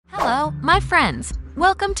Hello, my friends.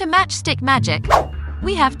 Welcome to Matchstick Magic.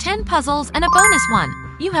 We have 10 puzzles and a bonus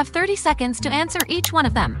one. You have 30 seconds to answer each one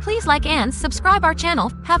of them. Please like and subscribe our channel.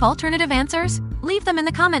 Have alternative answers? Leave them in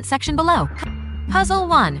the comment section below. Puzzle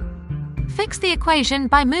 1. Fix the equation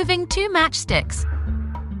by moving 2 matchsticks.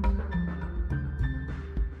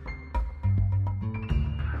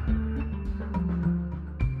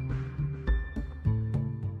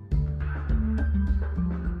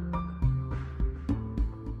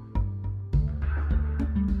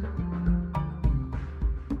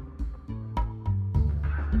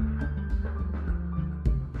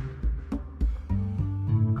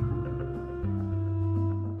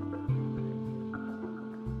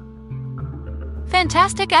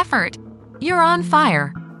 Fantastic effort! You're on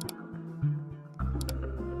fire!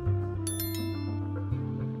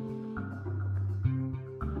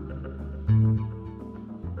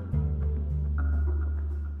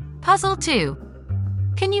 Puzzle 2.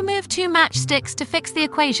 Can you move 2 matchsticks to fix the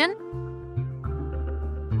equation?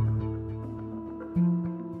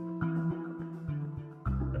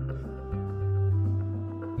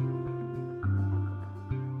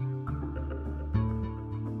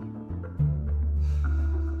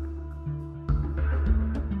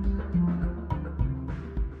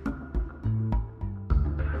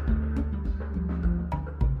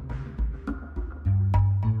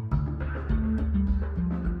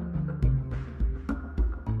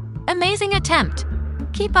 Amazing attempt!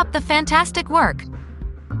 Keep up the fantastic work!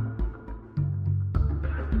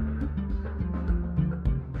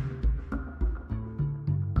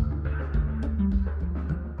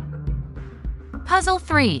 Puzzle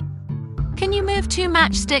 3. Can you move 2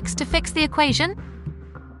 matchsticks to fix the equation?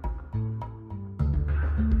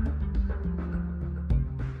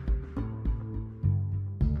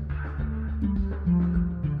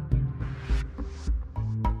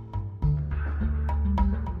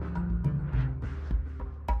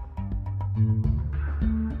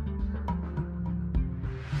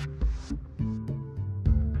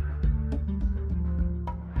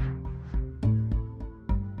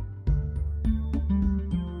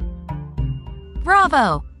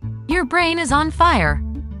 Bravo! Your brain is on fire!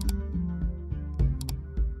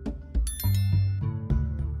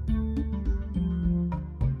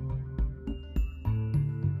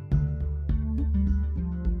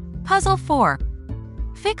 Puzzle 4.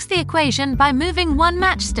 Fix the equation by moving 1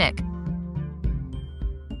 matchstick.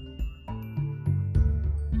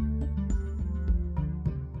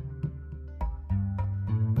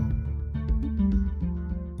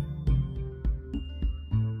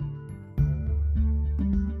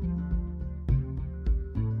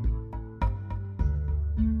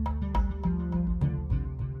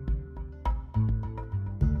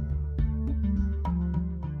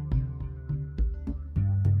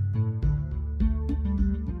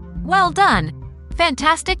 Well done!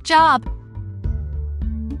 Fantastic job!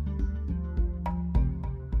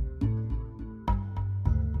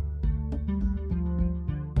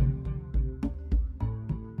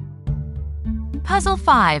 Puzzle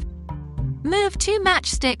 5. Move 2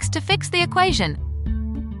 matchsticks to fix the equation.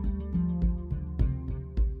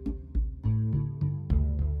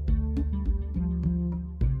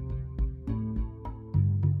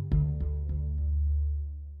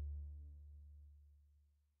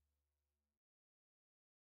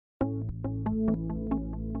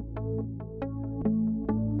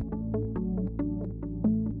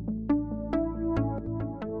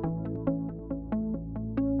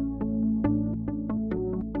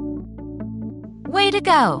 Way to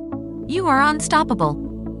go! You are unstoppable!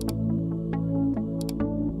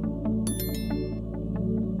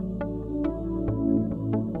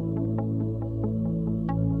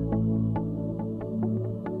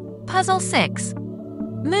 Puzzle 6.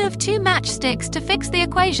 Move 2 matchsticks to fix the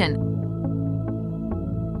equation.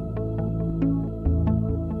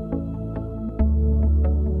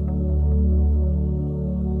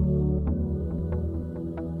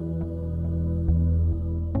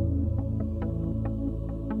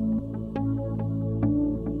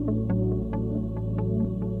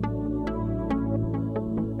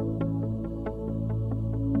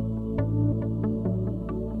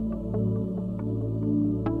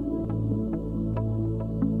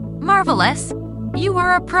 Marvelous! You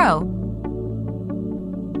are a pro!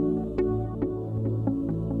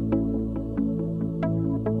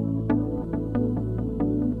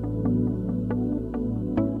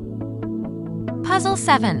 Puzzle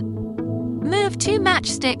 7. Move 2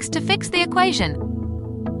 matchsticks to fix the equation.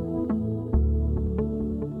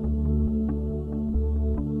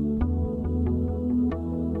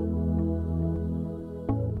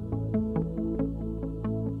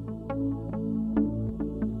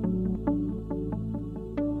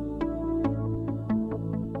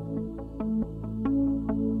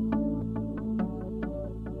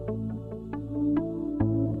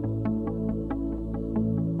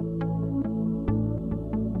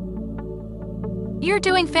 You're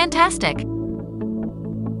doing fantastic.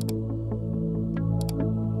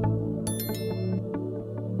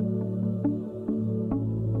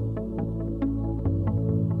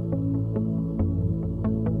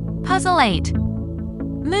 Puzzle 8.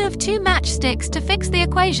 Move 2 matchsticks to fix the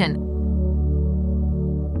equation.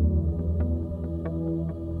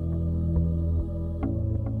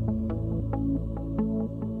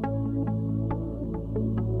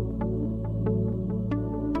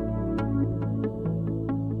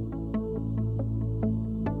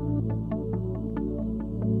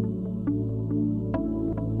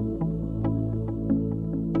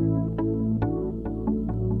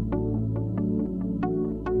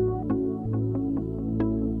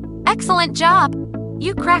 Excellent job!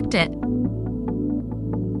 You cracked it.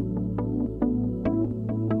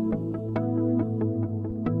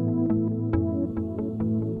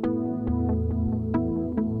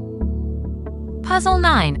 Puzzle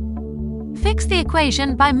 9. Fix the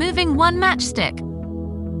equation by moving 1 matchstick.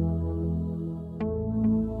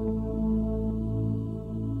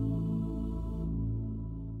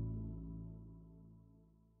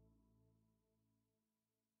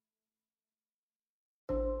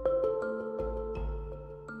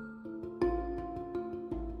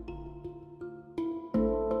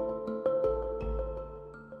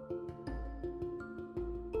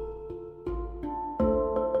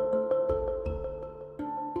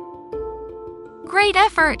 Great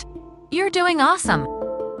effort! You're doing awesome!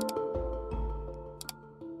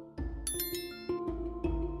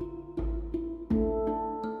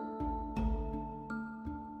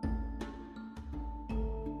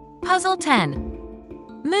 Puzzle 10.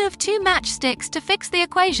 Move 2 matchsticks to fix the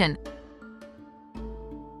equation.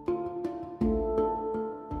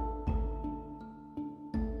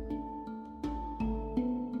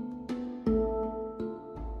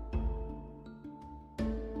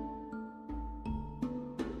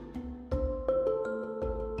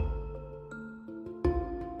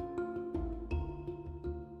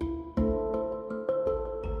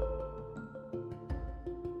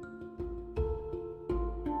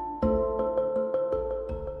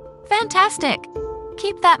 Fantastic!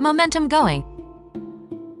 Keep that momentum going.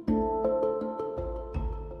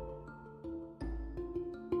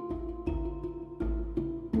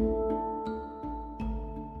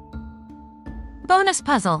 Bonus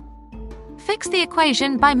puzzle. Fix the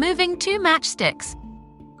equation by moving 2 matchsticks.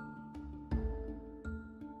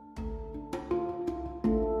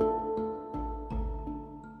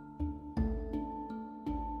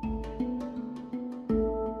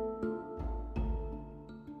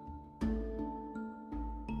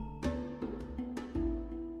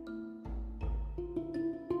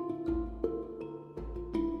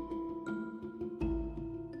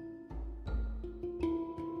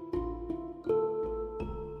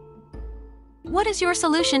 What is your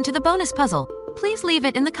solution to the bonus puzzle? Please leave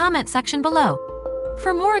it in the comment section below.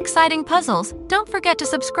 For more exciting puzzles, don't forget to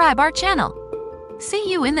subscribe our channel. See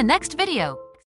you in the next video.